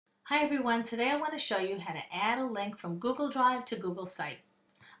Hi everyone, today I want to show you how to add a link from Google Drive to Google Site.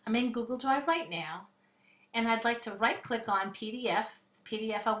 I'm in Google Drive right now and I'd like to right click on PDF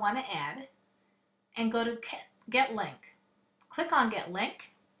I want to add, and go to Get Link. Click on Get Link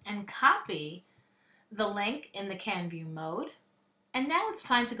and copy the link in the Can View mode, and now it's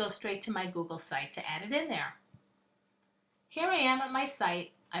time to go straight to my Google site to add it in there. Here I am at my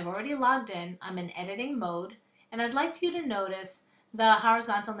site. I've already logged in. I'm in editing mode, and I'd like you to notice the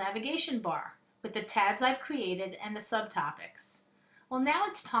horizontal navigation bar with the tabs I've created and the subtopics. Well, now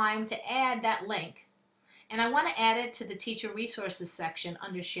it's time to add that link, and I want to add it to the Teacher Resources section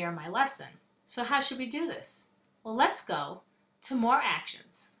under Share My Lesson. So how should we do this? Well, let's go to More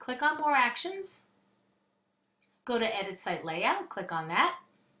Actions. Click on More Actions, go to Edit Site Layout, click on that,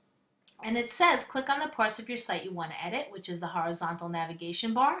 and it says click on the parts of your site you want to edit, which is the horizontal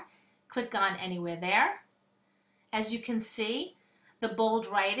navigation bar. Click on anywhere there. As you can see, the bold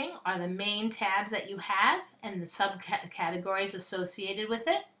writing are the main tabs that you have and the subcategories associated with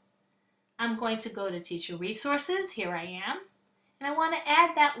it. I'm going to go to Teacher Resources. Here I am. And I want to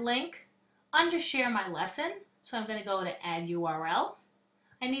add that link under Share My Lesson. So I'm going to go to Add URL.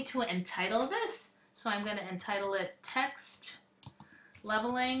 I need to entitle this. So I'm going to entitle it Text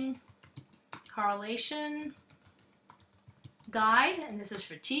Leveling Correlation Guide. And this is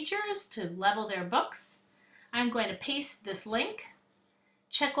for teachers to level their books. I'm going to paste this link.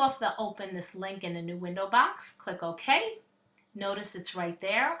 Check off the Open this link in a new window box. Click OK. Notice it's right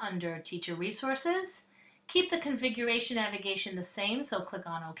there under Teacher Resources. Keep the configuration navigation the same, so click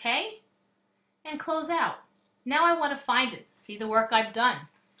on OK. And close out. Now I want to find it. See the work I've done.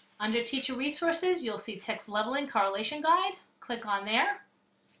 Under Teacher Resources, you'll see Text Leveling Correlation Guide. Click on there.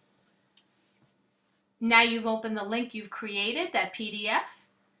 Now you've opened the link you've created, that PDF,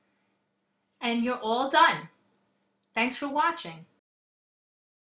 and you're all done. Thanks for watching.